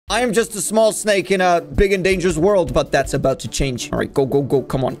I am just a small snake in a big and dangerous world, but that's about to change. All right, go, go, go.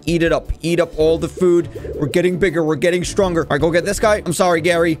 Come on, eat it up. Eat up all the food. We're getting bigger. We're getting stronger. All right, go get this guy. I'm sorry,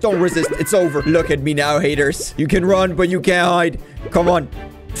 Gary. Don't resist. It's over. Look at me now, haters. You can run, but you can't hide. Come on.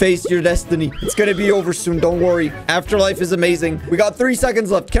 Face your destiny. It's gonna be over soon. Don't worry. Afterlife is amazing. We got 3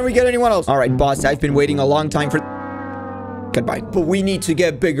 seconds left. Can we get anyone else? All right, boss. I've been waiting a long time for... Goodbye. But we need to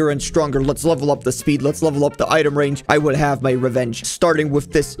get bigger and stronger. Let's level up the speed. Let's level up the item range. I will have my revenge. Starting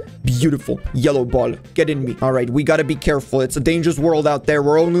with this beautiful yellow ball. Get in me. All right, we gotta be careful. It's a dangerous world out there.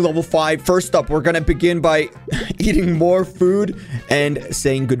 We're only level 5. First up, we're gonna begin by eating more food and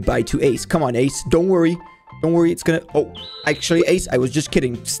saying goodbye to Ace. Come on, Ace. Don't worry. Don't worry, it's gonna... Oh, actually, Ace, I was just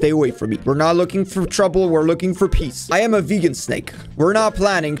kidding. Stay away from me. We're not looking for trouble. We're looking for peace. I am a vegan snake. We're not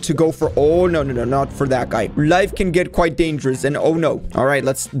planning to go for... Oh, no, no, no, not for that guy. Life can get quite dangerous, and oh, no. All right,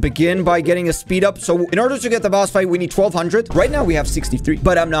 let's begin by getting a speed up. So, in order to get the boss fight, we need 1,200. Right now, we have 63,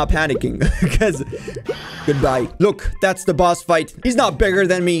 but I'm not panicking because... Goodbye. Look, that's the boss fight. He's not bigger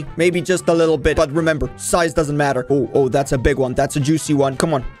than me. Maybe just a little bit, but remember, size doesn't matter. Oh, that's a big one. That's a juicy one.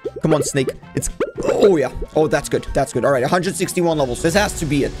 Come on. Come on, snake. It's... Oh, yeah. Oh, that's good. That's good. All right, 161 levels. This has to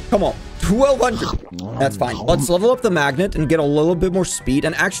be it. Come on. 1,200. That's fine. Let's level up the magnet and get a little bit more speed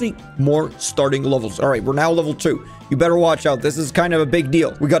and actually more starting levels. All right, we're now level 2. You better watch out. This is kind of a big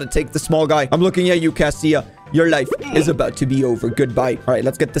deal. We got to take the small guy. I'm looking at you, Cassia. Your life is about to be over. Goodbye. All right,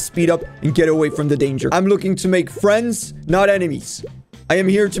 let's get the speed up and get away from the danger. I'm looking to make friends, not enemies. I am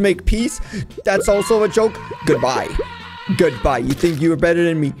here to make peace. That's also a joke. Goodbye. Goodbye. You think you are better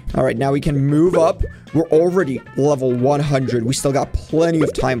than me? All right, now we can move up. We're already level 100. We still got plenty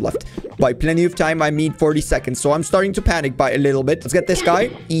of time left. By plenty of time, I mean 40 seconds. So I'm starting to panic by a little bit. Let's get this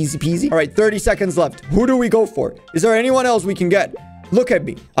guy. Easy peasy. All right, 30 seconds left. Who do we go for? Is there anyone else we can get? Look at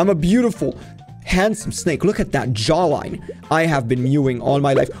me. I'm a beautiful, handsome snake. Look at that jawline. I have been mewing all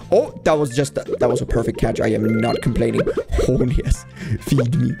my life. Oh, that was a perfect catch. I am not complaining. Oh, yes.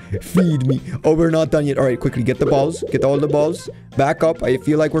 Feed me. Feed me. Oh, we're not done yet. All right, quickly get the balls. Get all the balls. Back up. I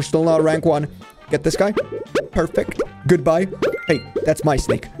feel like we're still not rank 1. Get this guy. Perfect. Goodbye. Hey, that's my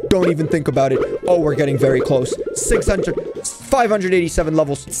snake. Don't even think about it. Oh, we're getting very close. 587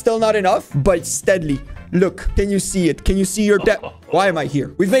 levels. Still not enough, but steadily. Look, can you see it? Can you see your depth? Why am I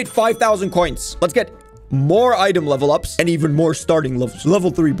here? We've made 5,000 coins. Let's get more item level ups and even more starting levels.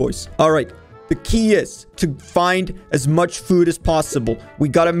 Level 3, boys. All right. The key is to find as much food as possible. We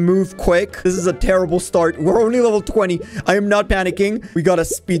gotta move quick. This is a terrible start. We're only level 20. I am not panicking. We gotta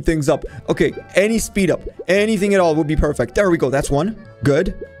speed things up. Okay, any speed up, anything at all would be perfect. There we go. That's one.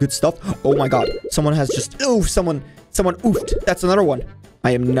 Good. Good stuff. Oh my god. Someone has just... Oof, someone oofed. That's another one.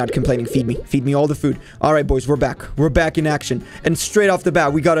 I am not complaining. Feed me. Feed me all the food. All right, boys. We're back. We're back in action. And straight off the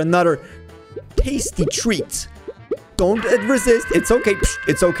bat, we got another tasty treat. Don't resist. It's okay.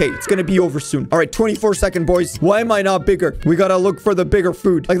 It's okay. It's gonna be over soon. All right, 24 second, boys. Why am I not bigger? We gotta look for the bigger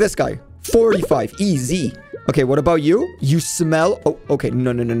food. Like this guy. 45. Easy. Okay, what about you? You smell... Oh, okay.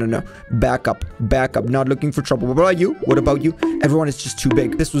 No, no, no, no, no. Back up. Back up. Not looking for trouble. What about you? What about you? Everyone is just too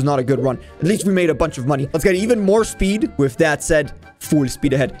big. This was not a good run. At least we made a bunch of money. Let's get even more speed. With that said, full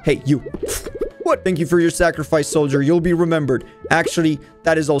speed ahead. Hey, you. What? Thank you for your sacrifice, soldier. You'll be remembered. Actually,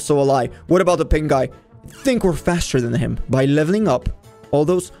 that is also a lie. What about the pink guy? I think we're faster than him by leveling up all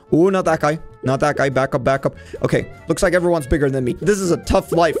those... Oh, not that guy. Not that guy. Back up, back up. Okay, looks like everyone's bigger than me. This is a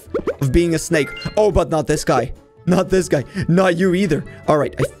tough life of being a snake. Oh, but not this guy. Not this guy. Not you either. All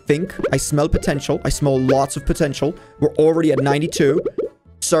right, I think I smell potential. I smell lots of potential. We're already at 92.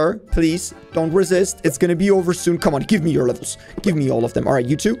 Sir, please, don't resist. It's gonna be over soon. Come on, give me your levels. Give me all of them. All right,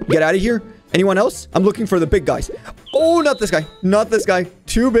 you two, get out of here. Anyone else? I'm looking for the big guys. Oh, not this guy. Not this guy.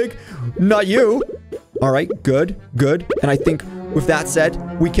 Too big. Not you. All right, good, good. And I think with that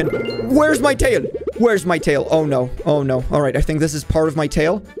said, we can... Where's my tail? Where's my tail? Oh, no. Oh, no. All right, I think this is part of my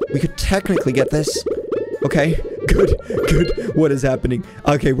tail. We could technically get this. Okay, good, good. What is happening?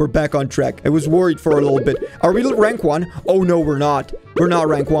 Okay, we're back on track. I was worried for a little bit. Are we rank 1? Oh, no, we're not. We're not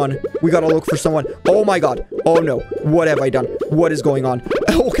rank 1. We gotta look for someone. Oh, my God. Oh, no. What have I done? What is going on?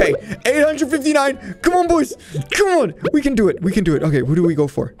 Okay, 859. Come on, boys. Come on. We can do it. We can do it. Okay, who do we go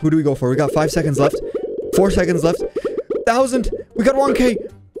for? Who do we go for? We got 5 seconds left. 4 seconds left. 1,000. We got 1K.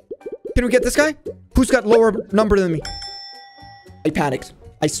 Can we get this guy? Who's got lower number than me? I panicked.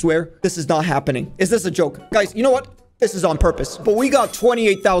 I swear, this is not happening. Is this a joke? Guys, you know what? This is on purpose. But we got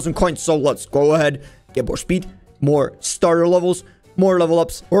 28,000 coins, so let's go ahead. Get more speed, more starter levels, more level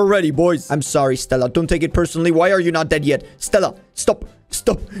ups. We're ready, boys. I'm sorry, Stella. Don't take it personally. Why are you not dead yet? Stella, stop.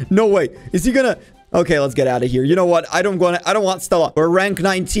 Stop. No way. Is he gonna... Okay, let's get out of here. You know what? I don't want Stella. We're rank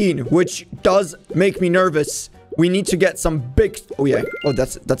 19, which does make me nervous. We need to get some big... Oh, yeah. Oh,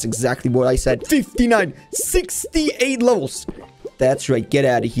 that's exactly what I said. 59, 68 levels. That's right. Get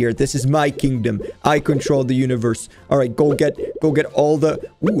out of here. This is my kingdom. I control the universe. All right, go get all the...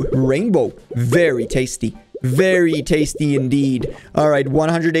 Ooh, rainbow. Very tasty. Very tasty indeed. All right,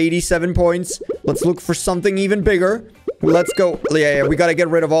 187 points. Let's look for something even bigger. Let's go. Yeah, we got to get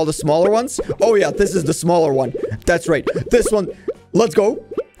rid of all the smaller ones. Oh, yeah, this is the smaller one. That's right. This one. Let's go.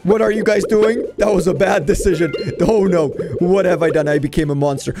 What are you guys doing? That was a bad decision. Oh, no. What have I done? I became a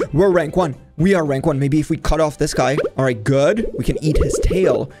monster. We're rank 1. We are rank 1. Maybe if we cut off this guy. All right, good. We can eat his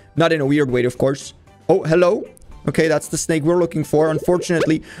tail. Not in a weird way, of course. Oh, hello. Okay, that's the snake we're looking for.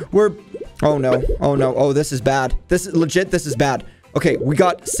 Unfortunately, we're... Oh, no. Oh, no. Oh, this is bad. This is legit. This is bad. Okay, we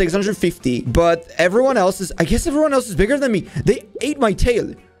got 650, but everyone else is... I guess everyone else is bigger than me. They ate my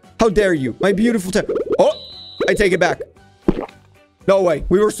tail. How dare you? My beautiful tail. Oh, I take it back. No way.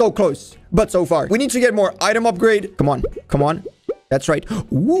 We were so close, but so far. We need to get more item upgrade. Come on. Come on. That's right.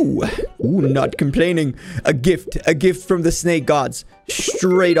 Ooh. Ooh, not complaining. A gift. A gift from the snake gods.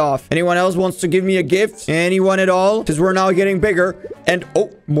 Straight off. Anyone else wants to give me a gift? Anyone at all? Because we're now getting bigger. And,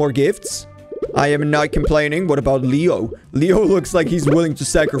 oh, more gifts. I am not complaining. What about Leo? Leo looks like he's willing to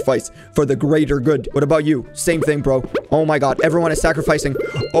sacrifice for the greater good. What about you? Same thing, bro. Oh my god. Everyone is sacrificing.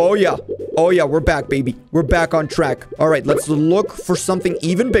 Oh yeah. Oh yeah. We're back, baby. We're back on track. All right. Let's look for something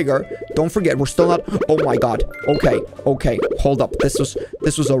even bigger. Don't forget, we're still not... Oh my god. Okay. Okay. Hold up. This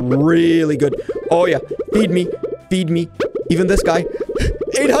was a really good... Oh yeah. Feed me. Feed me. Even this guy.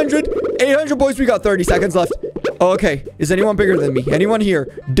 800 boys. We got 30 seconds left. Okay, is anyone bigger than me? Anyone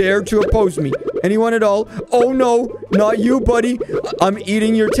here dare to oppose me? Anyone at all? Oh no, not you, buddy. I'm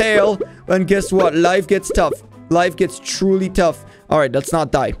eating your tail. And guess what? Life gets tough. Life gets truly tough. All right, let's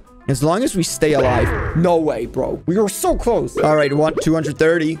not die. As long as we stay alive. No way, bro. We were so close. All right,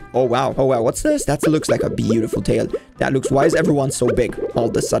 230. Oh, wow. Oh, wow. What's this? That looks like a beautiful tail. That looks... Why is everyone so big all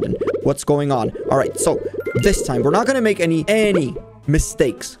of a sudden? What's going on? All right, so this time we're not going to make any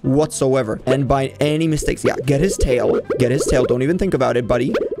mistakes whatsoever. And by any mistakes, yeah, get his tail. Get his tail. Don't even think about it,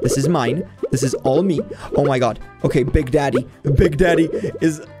 buddy. This is mine. This is all me. Oh my god. Okay, Big Daddy. Big Daddy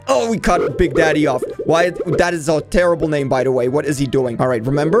is... Oh, we cut Big Daddy off. Why? That is a terrible name, by the way. What is he doing? All right,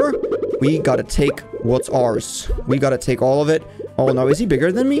 remember? We gotta take what's ours. We gotta take all of it. Oh, no. Is he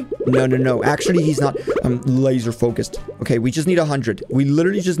bigger than me? No, no, no. Actually, he's not. I'm laser focused. Okay, we just need 100. We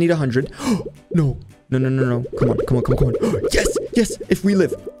literally just need 100. No. No, no, no, no. Come on, come on, come on, come on. Yes, yes. If we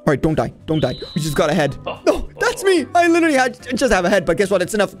live. All right, don't die. Don't die. We just got a head. No, that's me. I literally just have a head, but guess what?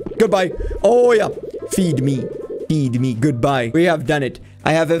 It's enough. Goodbye. Oh, yeah. Feed me. Feed me. Goodbye. We have done it.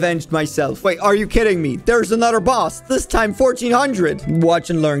 I have avenged myself. Wait, are you kidding me? There's another boss. This time 1400.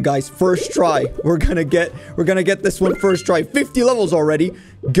 Watch and learn, guys. First try. We're gonna get this one first try. 50 levels already.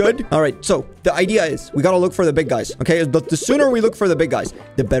 Good. All right. So the idea is we gotta look for the big guys. Okay. But the sooner we look for the big guys,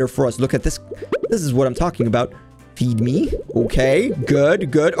 the better for us. Look at this. This is what I'm talking about. Feed me. Okay,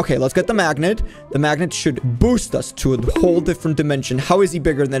 good, good. Okay, let's get the magnet. The magnet should boost us to a whole different dimension. How is he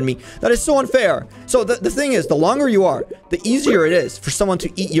bigger than me? That is so unfair. So the thing is, the longer you are, the easier it is for someone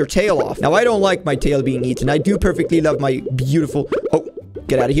to eat your tail off. Now, I don't like my tail being eaten. I do perfectly love my beautiful... Oh,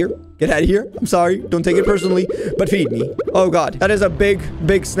 get out of here. Get out of here. I'm sorry. Don't take it personally, but feed me. Oh, God. That is a big,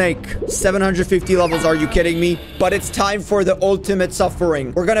 big snake. 750 levels. Are you kidding me? But it's time for the ultimate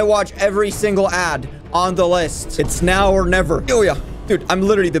suffering. We're gonna watch every single ad on the list. It's now or never. Oh, yeah. Dude, I'm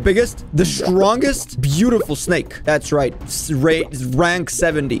literally the biggest, the strongest, beautiful snake. That's right. Rank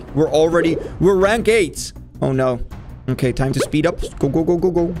 70. We're rank 8. Oh, no. Okay, time to speed up. Go, go, go, go,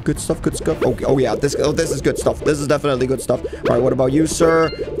 go. Good stuff, good stuff. Okay, oh yeah, this is good stuff. This is definitely good stuff. All right, what about you, sir?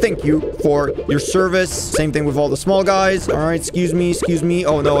 Thank you for your service. Same thing with all the small guys. All right, excuse me, excuse me.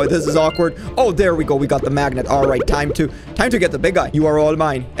 Oh no, this is awkward. Oh, there we go. We got the magnet. All right, time to get the big guy. You are all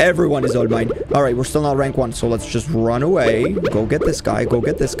mine. Everyone is all mine. All right, we're still not rank 1, so let's just run away. Go get this guy. Go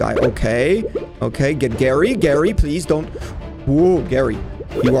get this guy. Okay, okay, get Gary. Gary, please don't. Whoa, Gary.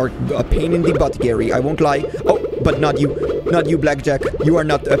 You are a pain in the butt, Gary. I won't lie. Oh, but not you. Not you, Blackjack. You are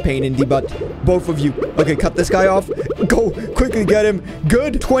not a pain in the butt. Both of you. Okay, cut this guy off. Go. Quickly get him.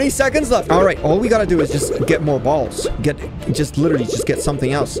 Good. 20 seconds left. All right. All we gotta do is just get more balls. Literally just get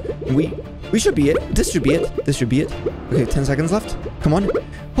something else. We should be it. This should be it. This should be it. Okay, 10 seconds left. Come on.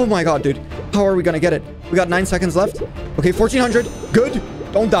 Oh my god, dude. How are we gonna get it? We got 9 seconds left. Okay, 1400. Good.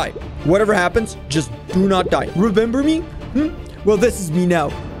 Don't die. Whatever happens, just do not die. Remember me? Well, this is me now.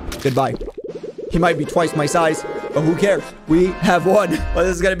 Goodbye. He might be twice my size, but who cares? We have won. Well,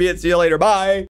 this is gonna be it. See you later. Bye.